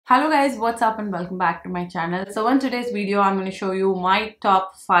Hello guys, what's up and welcome back to my channel. So in today's video, I'm going to show you my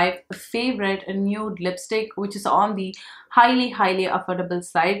top 5 favorite nude lipstick, which is on the highly affordable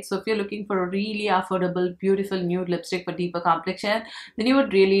side. So if you're looking for a really affordable, beautiful nude lipstick for deeper complexion, then you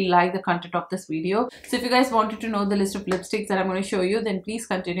would really like the content of this video. So if you guys wanted to know the list of lipsticks that I'm going to show you, then please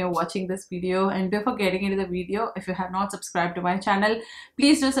continue watching this video. And before getting into the video, if you have not subscribed to my channel,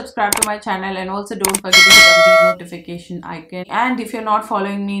 please do subscribe to my channel, and also don't forget to hit the notification icon. And if you're not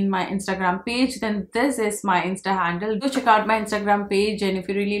following me in my Instagram page, then this is my Insta handle. Do check out my Instagram page, and if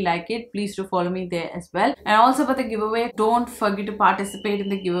you really like it, please do follow me there as well. And also for the giveaway, don't forget to participate in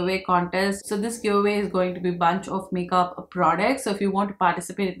the giveaway contest. So this giveaway is going to be a bunch of makeup products. So if you want to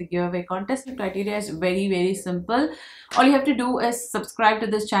participate in the giveaway contest, the criteria is very simple. All you have to do is subscribe to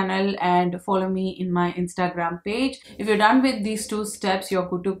this channel and follow me in my Instagram page. If you're done with these two steps, you're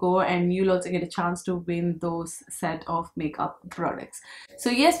good to go, and you'll also get a chance to win those set of makeup products.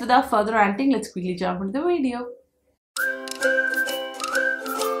 So yes, without further ranting, let's quickly jump into the video.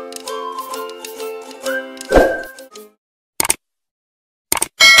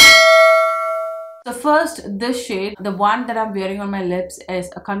 So first, this shade, the one that I'm wearing on my lips, is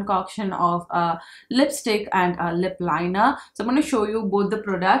a concoction of a lipstick and a lip liner. So I'm going to show you both the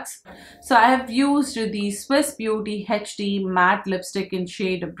products. So I have used the Swiss Beauty HD matte lipstick in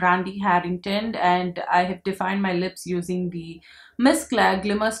shade Brandy Harrington, and I have defined my lips using the Miss Claire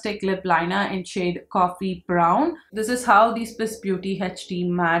Glimmer Stick Lip Liner in shade Coffee Brown. This is how the Swiss Beauty HD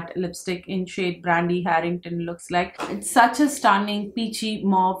matte lipstick in shade Brandy Harrington looks like. It's such a stunning peachy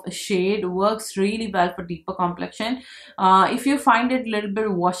mauve shade, works really well for deeper complexion. If you find it a little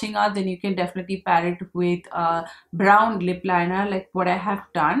bit washing out, then you can definitely pair it with a brown lip liner like what I have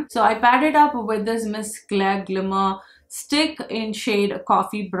done. So I paired it up with this Miss Claire Glimmer Stick in shade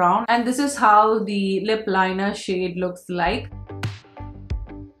Coffee Brown, and this is how the lip liner shade looks like.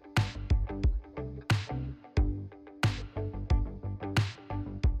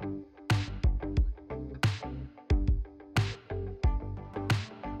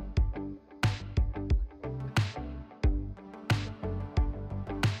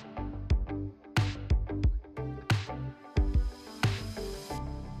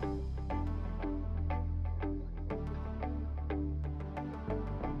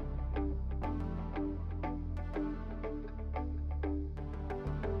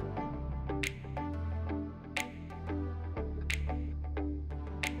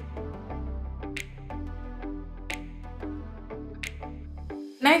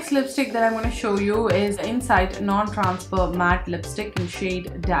 Next lipstick that I'm going to show you is Insight Non-Transfer Matte Lipstick in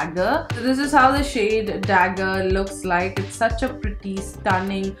shade Dagger. So this is how the shade Dagger looks like. It's such a pretty,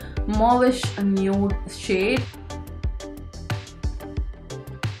 stunning, mauvish nude shade.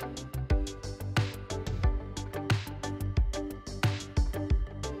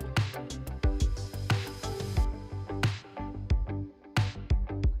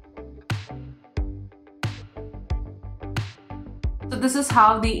 So this is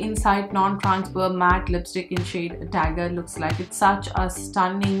how the Insight Non-Transfer Matte Lipstick in shade Dagger looks like. It's such a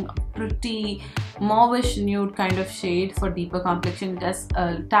stunning, pretty, mauvish nude kind of shade for deeper complexion. It has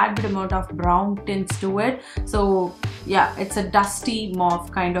a tad bit amount of brown tints to it. So yeah, it's a dusty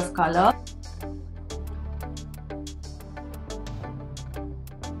mauve kind of color.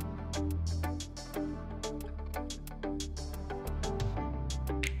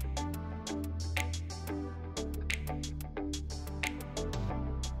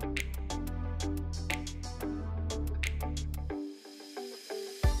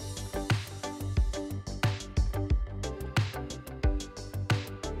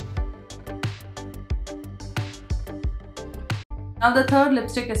 Now the third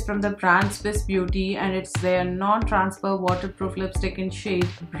lipstick is from the brand Swiss Beauty, and it's their non-transfer waterproof lipstick in shade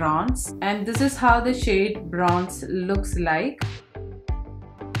Bronze. And this is how the shade Bronze looks like.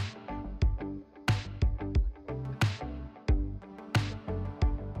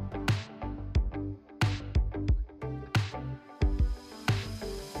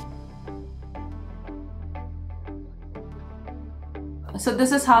 So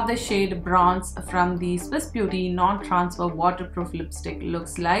this is how the shade Bronze from the Swiss Beauty Non-Transfer Waterproof Lipstick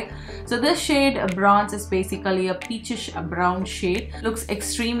looks like. So this shade Bronze is basically a peachish brown shade. Looks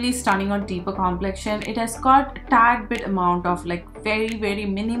extremely stunning on deeper complexion. It has got a tad bit amount of like very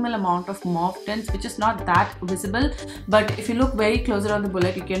minimal amount of mauve tints, which is not that visible. But if you look very closer on the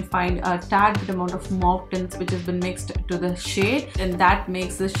bullet, you can find a tad bit amount of mauve tints which has been mixed to the shade, and that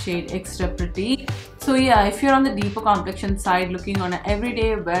makes the shade extra pretty. So yeah, if you're on the deeper complexion side looking on an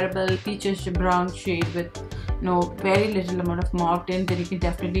everyday wearable peachish brown shade with very little amount of mauve tint, then you can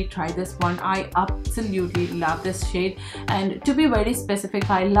definitely try this one. I absolutely love this shade, and to be very specific,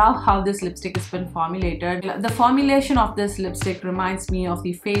 I love how this lipstick has been formulated. The formulation of this lipstick reminds me of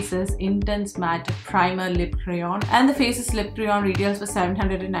the Faces Intense Matte Primer Lip Crayon, and the Faces Lip Crayon retails for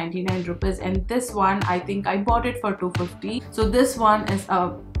 799 rupees, and this one I think I bought it for 250. So this one is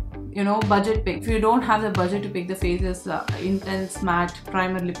a budget pick. If you don't have the budget to pick the Faces Intense Matte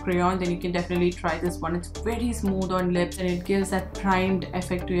Primer Lip Crayon, then you can definitely try this one. It's very smooth on lips and it gives that primed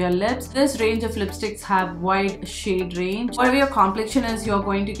effect to your lips. This range of lipsticks have wide shade range. Whatever your complexion is, you're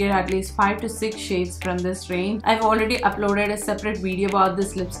going to get at least 5 to 6 shades from this range. I've already uploaded a separate video about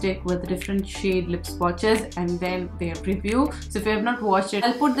this lipstick with different shade lip swatches and then their review. So if you have not watched it,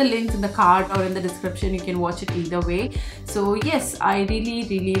 I'll put the links in the card or in the description. You can watch it either way. So yes, I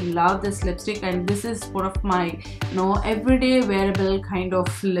really love this lipstick, and this is one of my everyday wearable kind of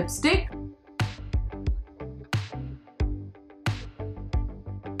lipstick.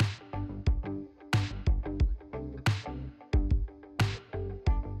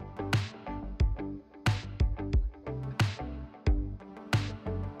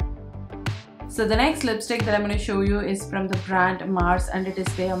 So the next lipstick that I'm going to show you is from the brand Mars, and it is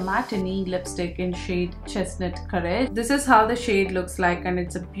their Matinee lipstick in shade Chestnut Courage. This is how the shade looks like, and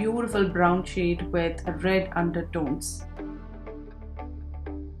it's a beautiful brown shade with red undertones.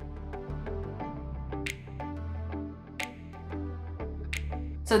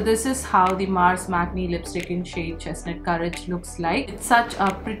 So this is how the Mars Matinee lipstick in shade Chestnut Courage looks like. It's such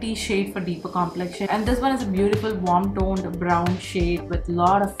a pretty shade for deeper complexion, and this one is a beautiful warm toned brown shade with a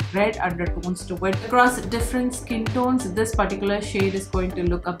lot of red undertones to it. Across different skin tones, this particular shade is going to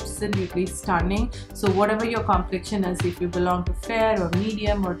look absolutely stunning. So whatever your complexion is, if you belong to fair or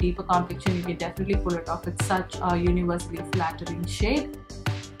medium or deeper complexion, you can definitely pull it off. It's such a universally flattering shade.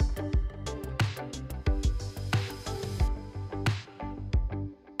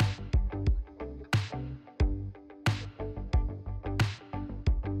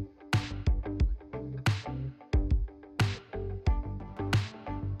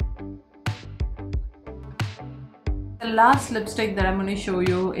 The last lipstick that I'm going to show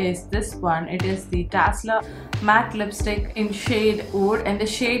you is this one. It is the Dazzler matte lipstick in shade Wood, and the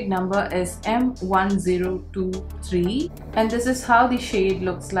shade number is M1023, and this is how the shade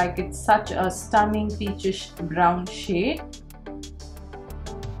looks like. It's such a stunning peachish brown shade.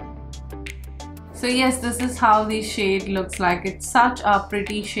 So yes, this is how the shade looks like. It's such a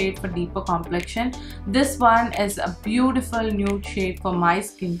pretty shade for deeper complexion. This one is a beautiful nude shade for my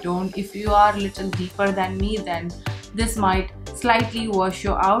skin tone. If you are a little deeper than me, then this might slightly wash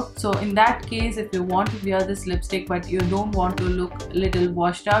you out. So in that case, if you want to wear this lipstick but you don't want to look a little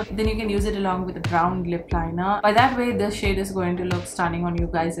washed out, then you can use it along with a brown lip liner. By that way, this shade is going to look stunning on you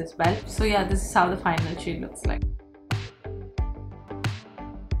guys as well. So yeah, this is how the final shade looks like.